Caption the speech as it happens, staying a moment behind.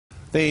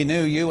The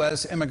new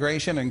U.S.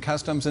 Immigration and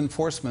Customs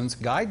Enforcement's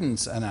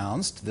guidance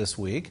announced this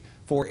week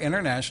for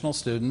international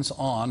students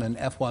on and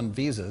F-1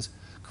 visas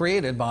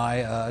created by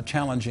a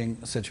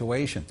challenging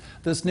situation.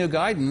 This new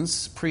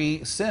guidance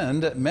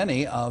rescind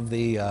many of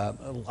the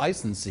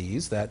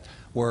licensees that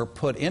were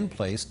put in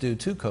place due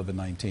to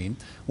COVID-19.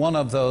 One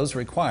of those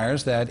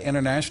requires that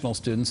international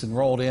students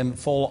enrolled in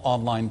full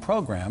online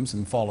programs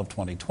in fall of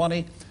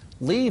 2020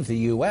 leave the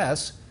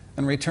U.S.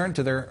 and return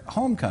to their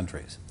home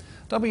countries.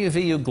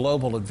 WVU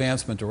Global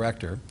Advancement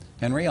Director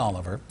Henry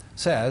Oliver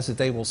says that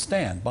they will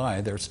stand by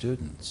their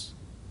students.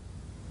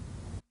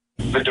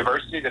 The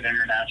diversity that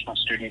international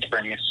students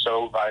bring is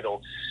so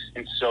vital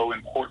and so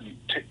important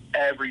to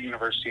every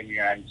university in the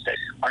United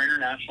States. Our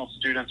international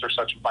students are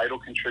such vital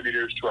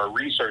contributors to our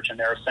research, and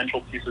they're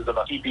essential pieces of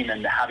us keeping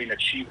and having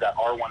achieved that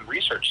R1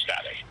 research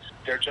status.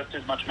 They're just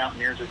as much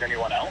mountaineers as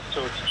anyone else,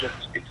 so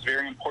it's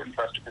very important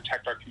for us to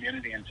protect our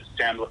community and to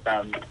stand with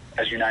them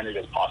as united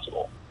as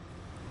possible.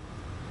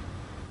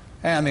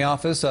 And the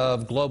Office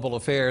of Global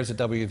Affairs at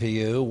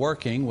WVU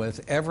working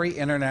with every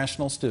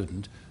international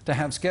student to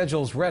have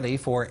schedules ready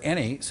for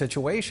any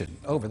situation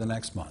over the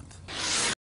next month.